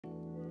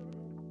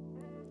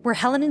We're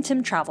Helen and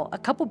Tim Travel, a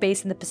couple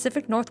based in the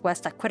Pacific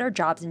Northwest that quit our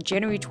jobs in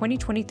January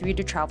 2023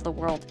 to travel the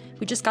world.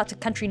 We just got to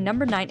country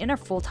number 9 in our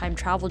full-time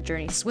travel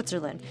journey,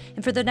 Switzerland.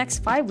 And for the next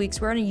 5 weeks,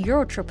 we're on a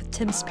Euro trip with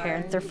Tim's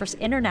parents, their first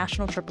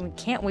international trip, and we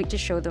can't wait to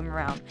show them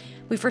around.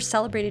 We first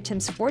celebrated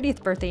Tim's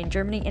 40th birthday in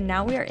Germany, and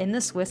now we are in the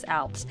Swiss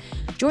Alps.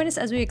 Join us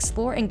as we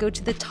explore and go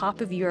to the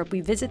top of Europe.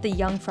 We visit the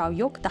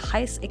Jungfraujoch, the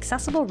highest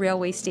accessible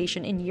railway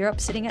station in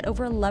Europe, sitting at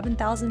over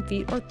 11,000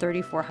 feet or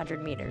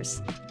 3,400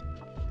 meters.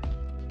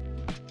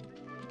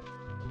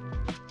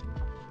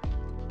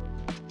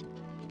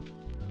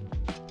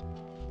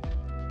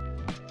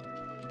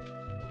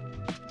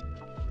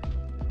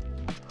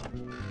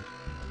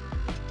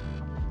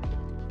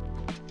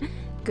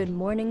 Good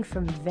morning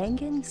from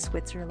Wengen,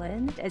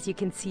 Switzerland. As you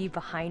can see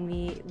behind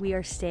me, we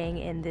are staying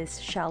in this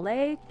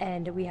chalet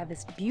and we have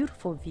this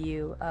beautiful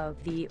view of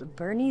the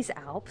Bernese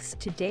Alps.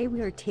 Today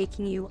we are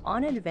taking you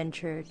on an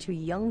adventure to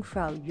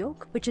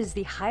Jungfraujoch, which is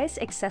the highest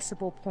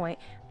accessible point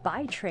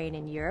by train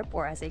in Europe,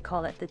 or as they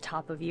call it, the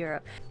top of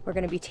Europe. We're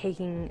going to be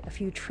taking a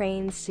few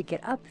trains to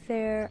get up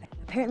there.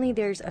 Apparently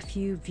there's a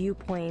few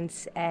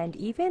viewpoints and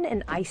even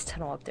an ice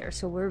tunnel up there,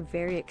 so we're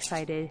very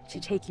excited to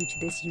take you to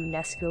this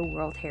UNESCO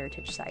World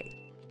Heritage Site.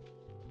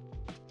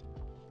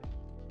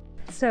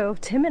 So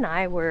Tim and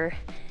I were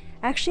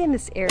actually in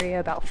this area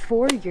about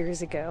 4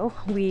 years ago.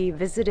 We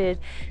visited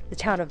the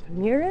town of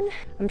Mürren.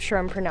 I'm sure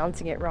I'm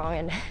pronouncing it wrong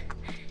and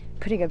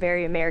putting a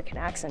very American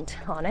accent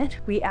on it.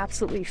 We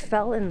absolutely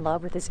fell in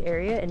love with this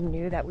area and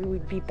knew that we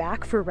would be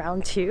back for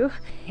round 2,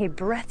 a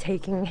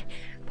breathtaking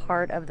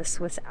part of the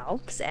Swiss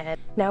Alps. And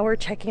now we're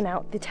checking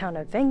out the town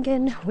of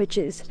Wengen, which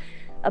is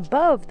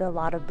above the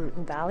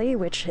Lauterbrunnen Valley,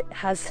 which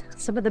has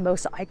some of the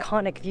most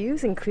iconic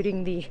views,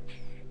 including the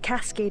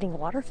cascading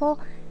waterfall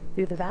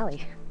through the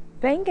valley.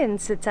 Wengen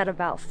sits at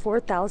about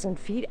 4,000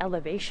 feet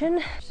elevation.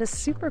 Just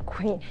super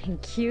quaint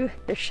and cute.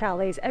 There's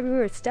chalets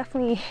everywhere. It's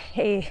definitely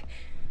a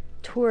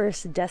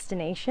tourist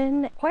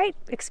destination. Quite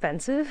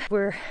expensive.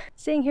 We're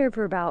staying here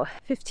for about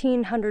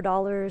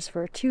 $1,500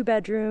 for a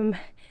 2-bedroom,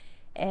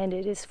 and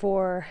it is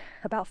for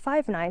about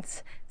 5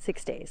 nights,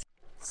 6 days.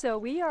 So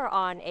we are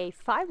on a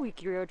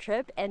 5-week Euro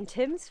trip and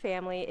Tim's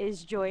family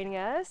is joining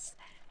us.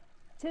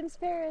 Tim's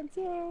parents,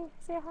 yay,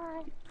 say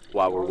hi.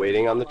 While we're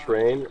waiting on the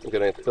train, I'm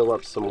gonna fill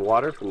up some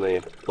water from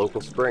the local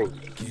spring.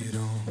 Get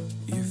on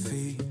your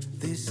feet,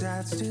 this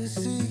sights to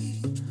see.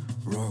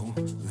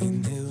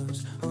 Rolling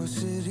hills or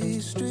city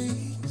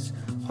streets,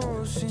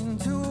 ocean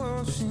to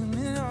ocean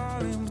and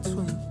all in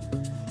between.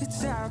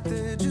 It's out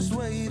there just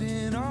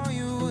waiting on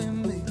you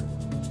and me.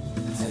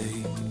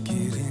 Take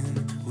it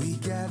in, we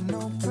got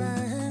no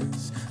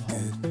plans.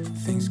 Good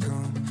things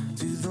come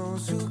to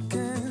those who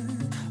can.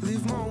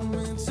 Live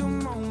moment to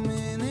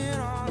moment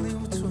and all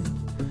in between.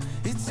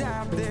 It's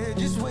out there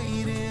just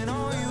waiting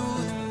on you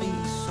and me.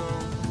 So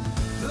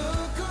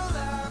look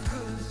alive,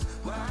 'cause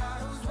while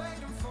I was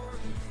waiting for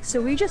you.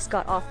 So we just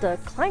got off the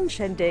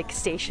Kleinschendig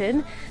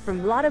station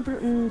from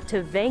Lauterbrunnen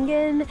to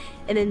Wengen,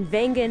 and then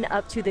Wengen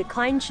up to the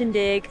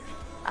Kleinschendig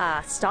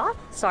stop.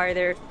 Sorry,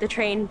 the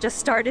train just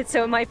started,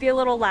 so it might be a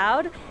little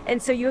loud.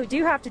 And so you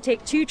do have to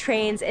take 2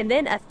 trains and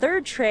then a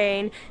 3rd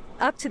train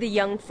up to the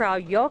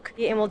Jungfraujoch,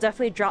 and we'll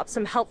definitely drop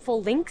some helpful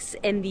links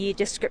in the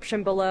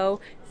description below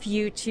for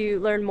you to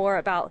learn more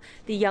about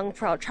the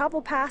Jungfrau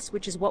Travel Pass,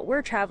 which is what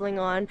we're traveling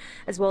on,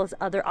 as well as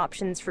other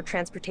options for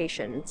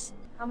transportations.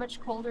 How much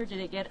colder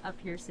did it get up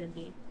here,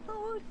 Cindy?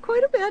 Oh,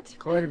 quite a bit.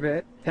 Quite a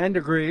bit. 10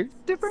 degrees.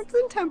 Difference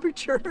in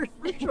temperature, for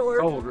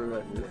sure. Colder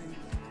than this.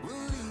 We'll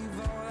leave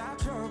all our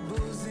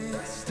troubles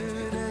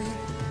yesterday.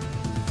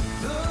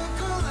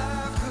 Look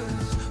alive,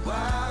 'cause while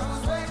I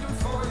was waiting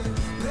for you,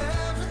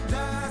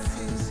 paradise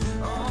is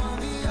on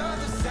the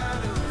other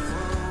side of the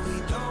road. We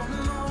don't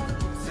know,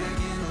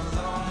 taking a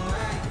long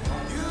way.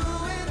 You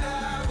and I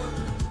were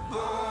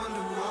born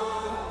to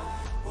roll.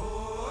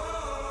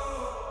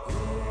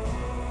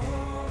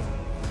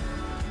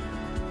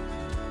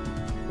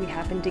 We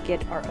happened to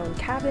get our own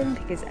cabin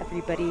because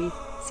everybody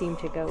seemed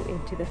to go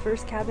into the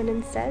first cabin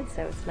instead,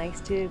 so it's nice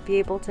to be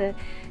able to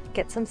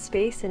get some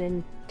space and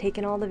then take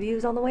in all the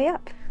views on the way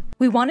up.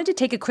 We wanted to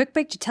take a quick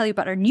break to tell you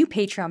about our new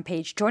Patreon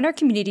page. Join our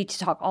community to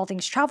talk all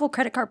things travel,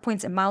 credit card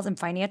points, and miles, and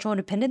financial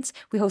independence.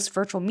 We host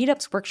virtual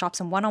meetups, workshops,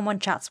 and one-on-one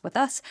chats with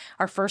us.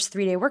 Our first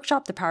 3-day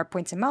workshop, The Power of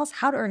Points and Miles,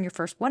 How to Earn Your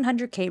First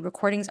 100K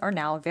recordings are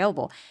now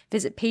available.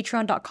 Visit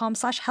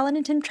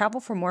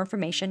patreon.com/HelenandTimTravel for more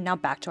information. Now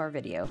back to our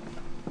video.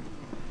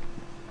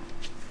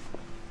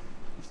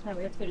 Now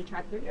we have to go to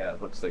track 3? Yeah,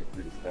 it looks like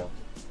through this town.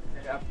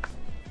 Yeah.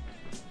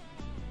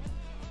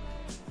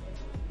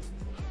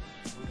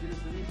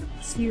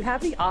 So you have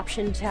the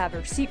option to have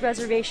a seat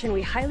reservation.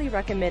 We highly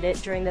recommend it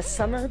during the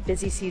summer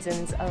busy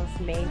seasons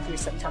of May through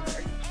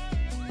September.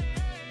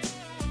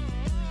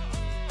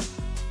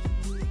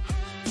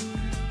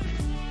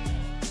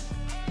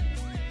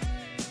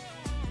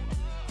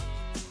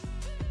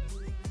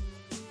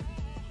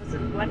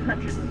 Of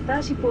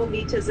 134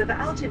 meters of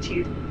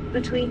altitude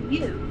between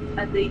you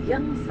and the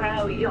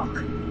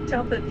Jungfraujoch,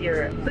 top of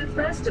Europe. But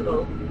first of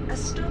all, a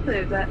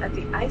stopover at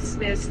the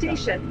Eismeer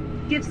station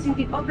gives you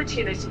the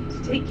opportunity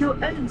to take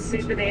your own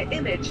souvenir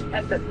image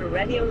of the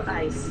perennial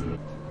ice.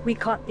 We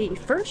caught the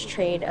first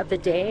train of the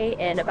day,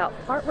 and about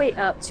partway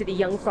up to the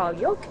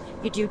Jungfraujoch,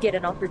 you do get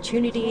an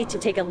opportunity to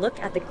take a look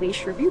at the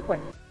glacier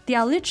viewpoint. The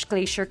Alps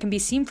Glacier can be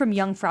seen from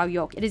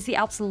Jungfraujoch. It is the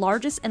Alps'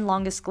 largest and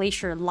longest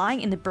glacier,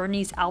 lying in the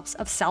Bernese Alps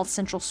of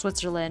south-central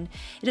Switzerland.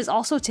 It is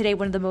also today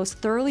one of the most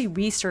thoroughly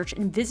researched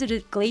and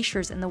visited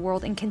glaciers in the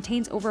world and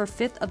contains over a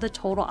fifth of the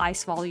total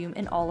ice volume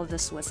in all of the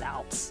Swiss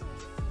Alps.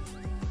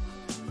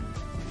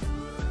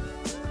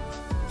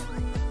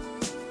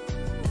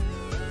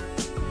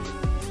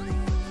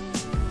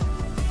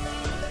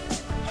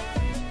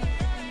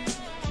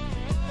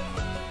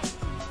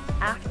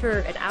 After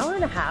an hour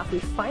and a half, we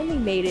finally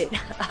made it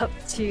up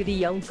to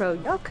the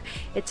Jungfraujoch.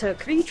 It took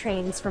 3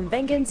 trains from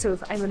Wengen, so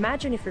I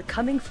imagine if you're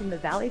coming from the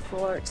valley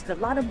floor to the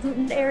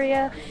Ladenblüten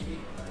area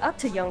up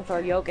to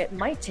Jungfraujoch, it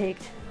might take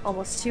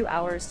almost 2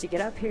 hours to get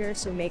up here,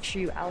 so make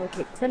sure you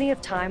allocate plenty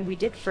of time. We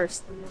did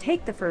first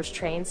take the first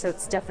train, so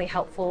it's definitely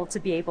helpful to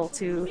be able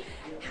to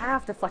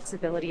have the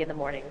flexibility in the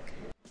morning.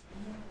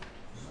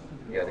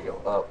 You gotta go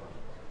up.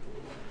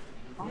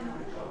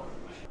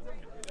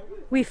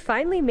 We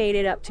finally made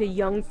it up to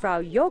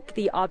Jungfraujoch,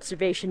 the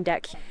observation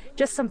deck.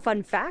 Just some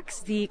fun facts.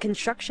 The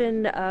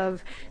construction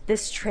of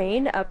this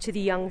train up to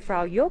the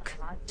Jungfraujoch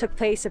took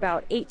place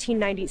about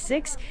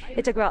 1896.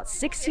 It took about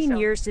 16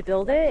 years to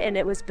build it, and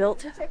it was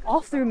built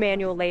all through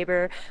manual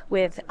labor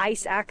with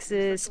ice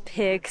axes,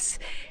 picks,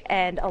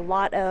 and a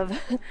lot of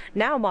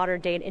now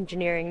modern day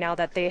engineering now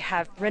that they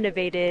have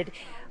renovated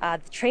the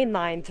train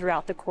line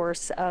throughout the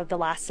course of the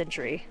last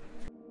century.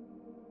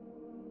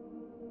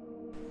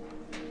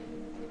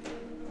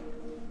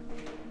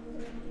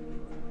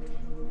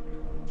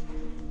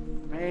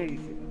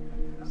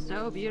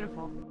 So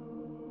beautiful.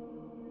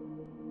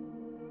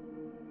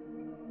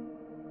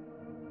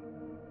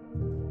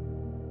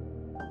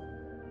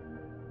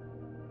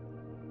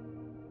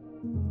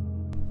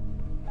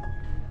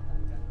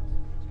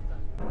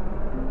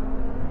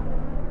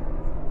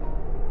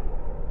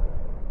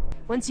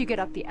 Once you get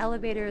up the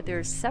elevator,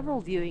 there's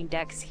several viewing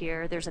decks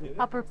here. There's an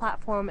upper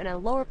platform and a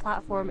lower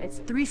platform. It's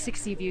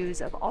 360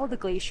 views of all the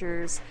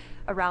glaciers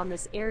around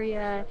this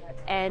area.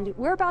 And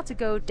we're about to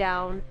go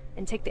down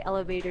and take the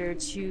elevator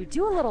to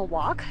do a little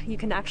walk. You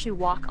can actually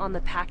walk on the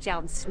packed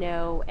down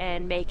snow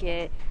and make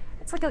it,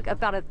 it's like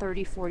about a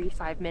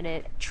 30-45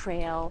 minute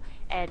trail,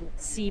 and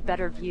see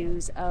better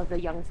views of the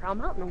Jungfrau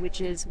Mountain, which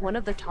is one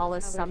of the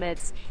tallest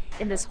summits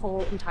in this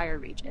whole entire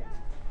region.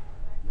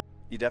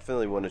 You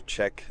definitely want to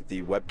check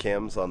the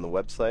webcams on the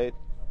website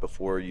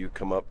before you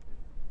come up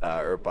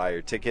or buy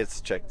your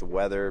tickets. Check the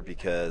weather,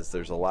 because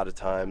there's a lot of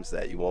times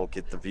that you won't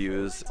get the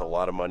views. It's a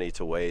lot of money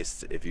to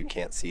waste if you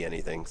can't see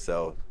anything,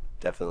 so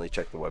definitely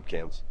check the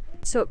webcams.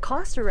 So it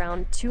costs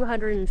around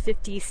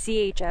 250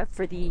 CHF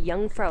for the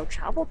Jungfrau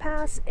Travel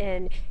Pass,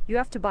 and you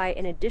have to buy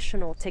an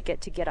additional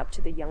ticket to get up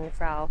to the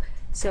Jungfrau.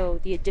 So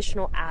the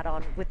additional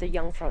add-on with the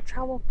Jungfrau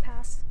Travel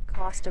Pass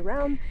cost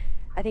around,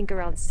 I think,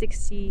 around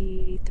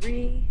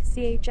 63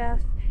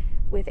 CHF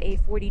with a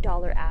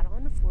 $40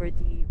 add-on for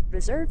the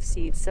reserve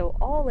seats. So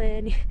all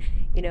in,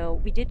 you know,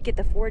 we did get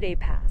the 4-day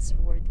pass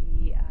for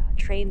the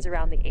trains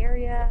around the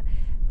area,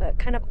 but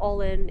kind of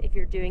all in, if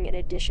you're doing an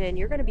addition,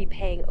 you're going to be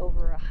paying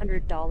over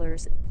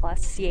 $100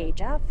 plus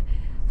CHF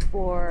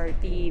for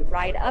the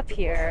ride up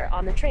here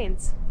on the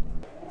trains.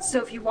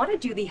 So if you want to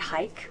do the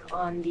hike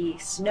on the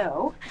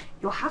snow,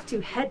 you'll have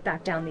to head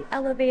back down the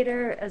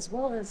elevator, as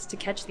well as to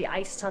catch the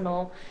ice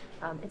tunnel.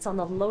 It's on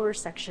the lower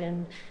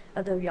section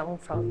of the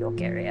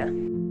Jungfraujoch area.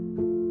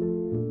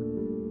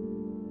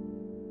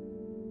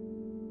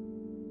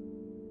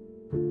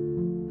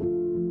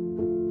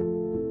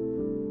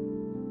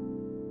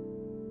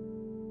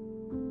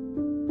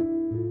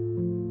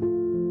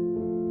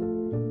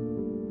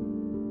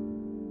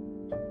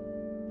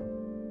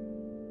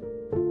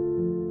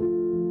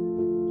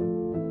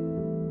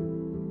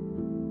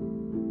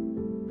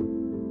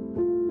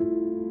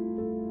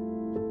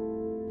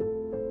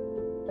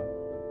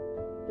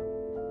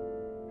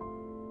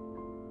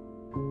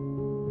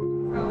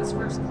 Was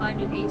first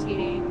climbed in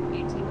 1880.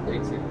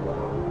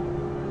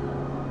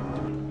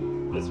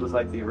 This was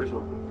like the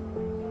original.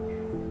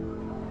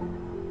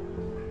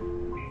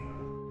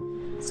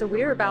 So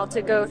we're about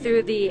to go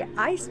through the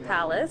Ice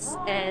Palace,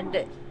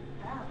 and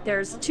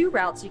there's 2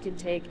 routes you can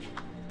take.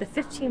 The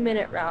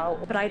 15-minute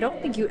route, but I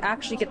don't think you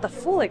actually get the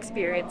full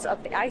experience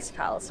of the Ice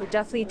Palace, so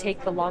definitely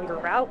take the longer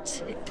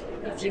route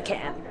if you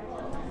can.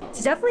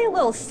 It's definitely a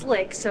little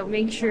slick, so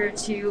make sure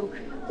to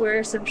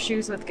wear some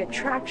shoes with good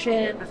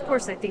traction. Of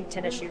course, I think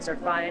tennis shoes are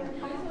fine.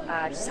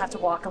 Just have to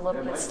walk a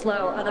little bit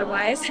slow,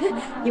 otherwise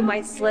you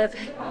might slip.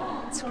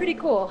 It's pretty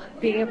cool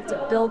being able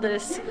to build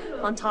this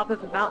on top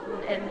of a mountain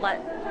and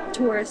let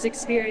tourists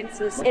experience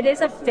this. It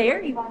is a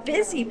very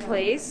busy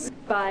place,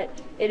 but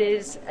it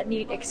is a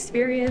neat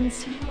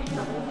experience.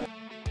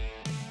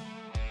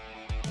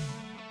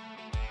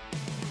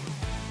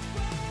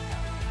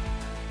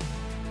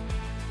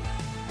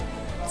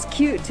 It's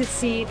cute to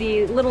see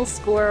the little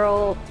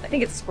squirrel, I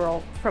think it's a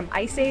squirrel, from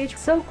Ice Age.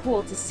 So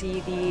cool to see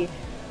the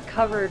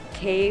covered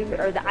cave,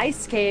 or the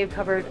ice cave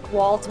covered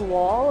wall to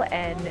wall,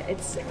 and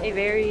it's a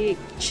very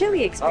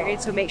chilly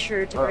experience, so make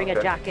sure to bring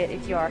a jacket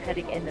if you are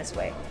heading in this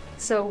way.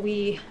 So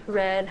we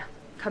read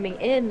coming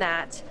in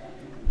that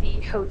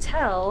the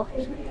hotel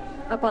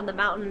up on the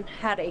mountain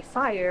had a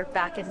fire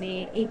back in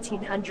the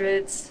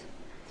 1800s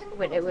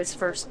when it was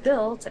first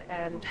built,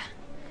 and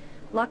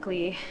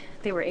luckily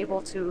they were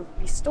able to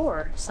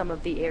restore some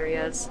of the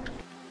areas.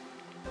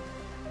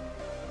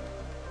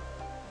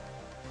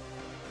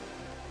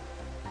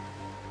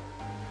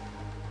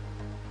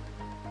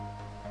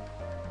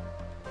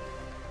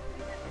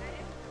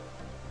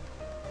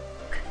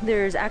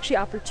 There's actually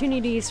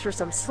opportunities for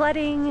some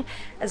sledding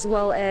as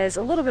well as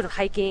a little bit of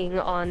hiking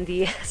on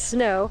the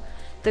snow,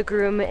 the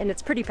groom, and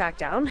it's pretty packed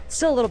down.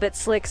 Still a little bit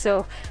slick,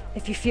 so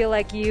if you feel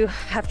like you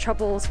have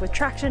troubles with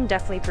traction,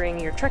 definitely bring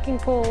your trekking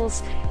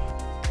poles.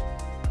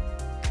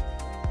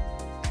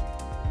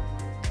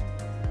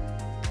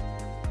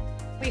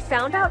 We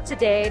found out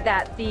today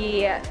that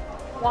the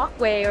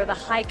walkway or the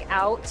hike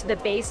out to the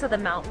base of the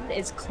mountain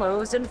is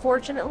closed,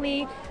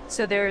 unfortunately.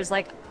 So there's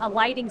like a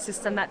lighting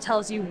system that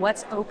tells you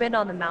what's open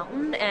on the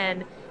mountain,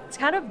 and it's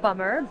kind of a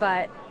bummer,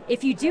 but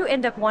if you do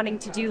end up wanting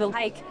to do the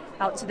hike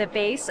out to the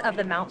base of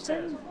the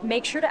mountain,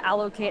 make sure to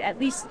allocate at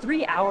least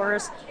 3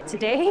 hours.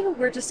 Today,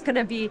 we're just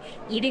gonna be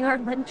eating our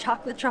Lindt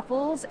chocolate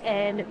truffles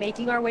and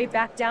making our way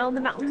back down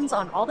the mountains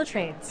on all the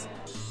trains.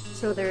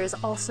 So there's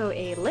also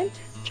a Lindt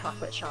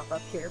chocolate shop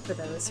up here for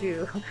those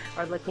who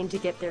are looking to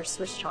get their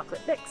Swiss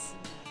chocolate fix.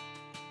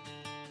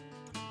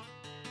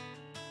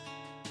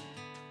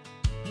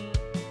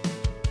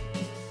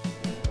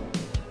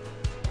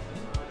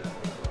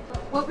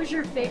 What was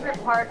your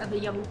favorite part of the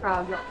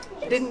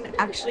Jungfraujoch? Didn't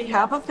actually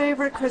have a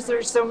favorite because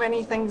there's so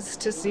many things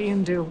to see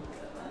and do.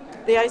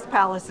 The Ice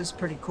Palace is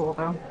pretty cool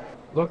though.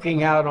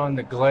 Looking out on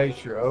the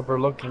glacier,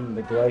 overlooking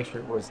the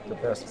glacier was the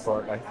best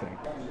part, I think.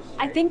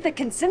 I think the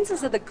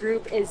consensus of the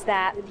group is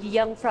that the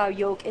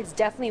Jungfraujoch is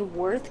definitely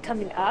worth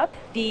coming up.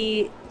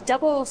 The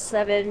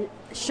 007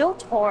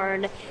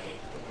 Schilthorn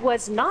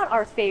was not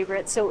our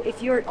favorite, so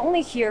if you're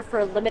only here for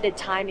a limited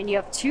time and you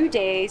have 2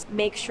 days,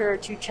 make sure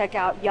to check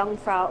out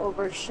Jungfrau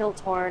over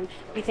Schilthorn.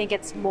 We think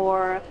it's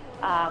more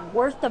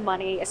worth the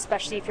money,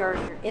 especially if you're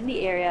in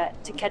the area,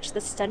 to catch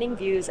the stunning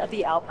views of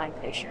the Alpine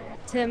Glacier.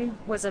 Tim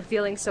wasn't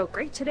feeling so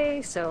great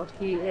today, so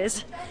he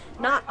is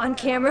not on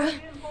camera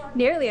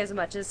nearly as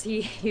much as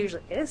he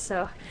usually is,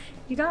 so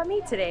you got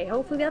me today.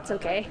 Hopefully that's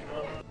okay.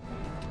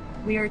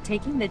 We are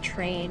taking the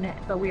train,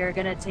 but we are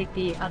gonna take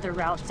the other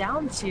route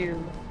down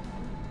to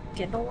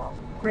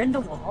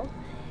Grindelwald.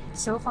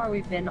 So far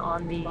we've been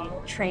on the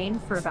train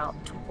for about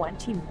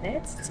 20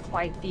 minutes. It's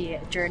quite the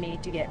journey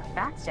to get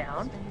back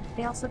down.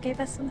 They also gave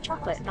us some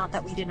chocolate, not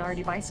that we didn't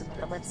already buy some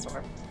at the Lindt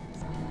store.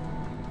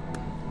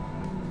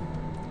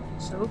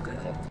 So good.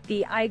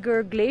 The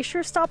Eiger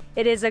Glacier stop.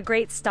 It is a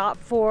great stop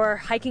for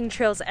hiking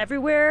trails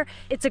everywhere.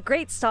 It's a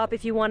great stop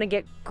if you want to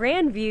get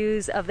grand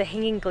views of the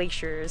hanging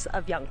glaciers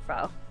of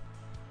Jungfrau.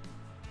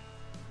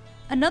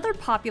 Another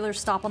popular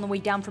stop on the way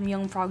down from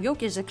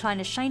Jungfraujoch is the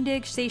Kleine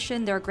Scheindig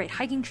station. There are great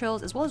hiking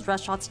trails as well as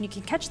restaurants, and you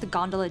can catch the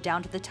gondola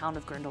down to the town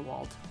of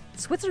Grindelwald.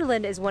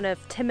 Switzerland is one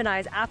of Tim and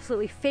I's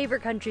absolutely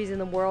favorite countries in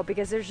the world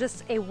because there's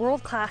just a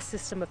world-class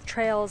system of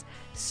trails,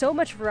 so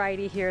much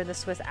variety here in the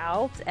Swiss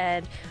Alps,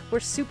 and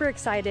we're super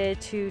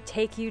excited to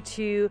take you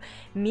to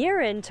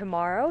Mesmerizing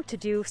tomorrow to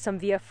do some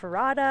Via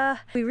Ferrata.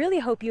 We really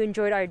hope you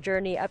enjoyed our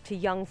journey up to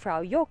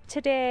Jungfraujoch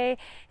today.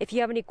 If you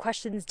have any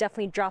questions,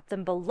 definitely drop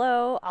them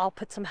below. I'll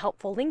put some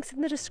helpful links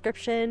in the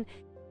description.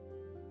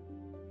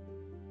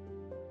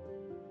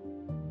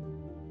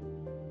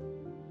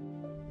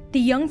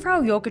 The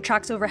Jungfraujoch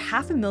attracts over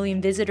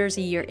 500,000 visitors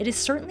a year. It is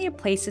certainly a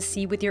place to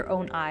see with your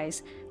own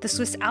eyes. The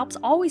Swiss Alps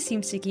always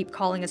seems to keep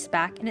calling us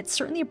back, and it's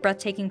certainly a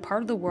breathtaking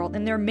part of the world,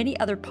 and there are many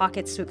other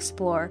pockets to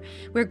explore.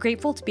 We're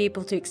grateful to be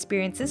able to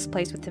experience this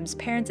place with Tim's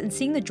parents, and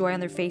seeing the joy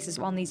on their faces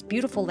on these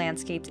beautiful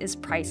landscapes is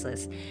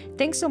priceless.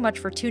 Thanks so much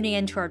for tuning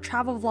in to our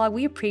travel vlog.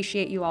 We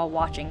appreciate you all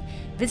watching.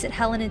 Visit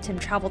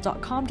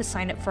helenandtimtravel.com to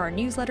sign up for our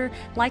newsletter,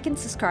 like and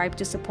subscribe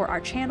to support our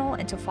channel,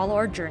 and to follow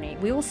our journey.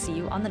 We will see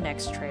you on the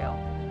next trail.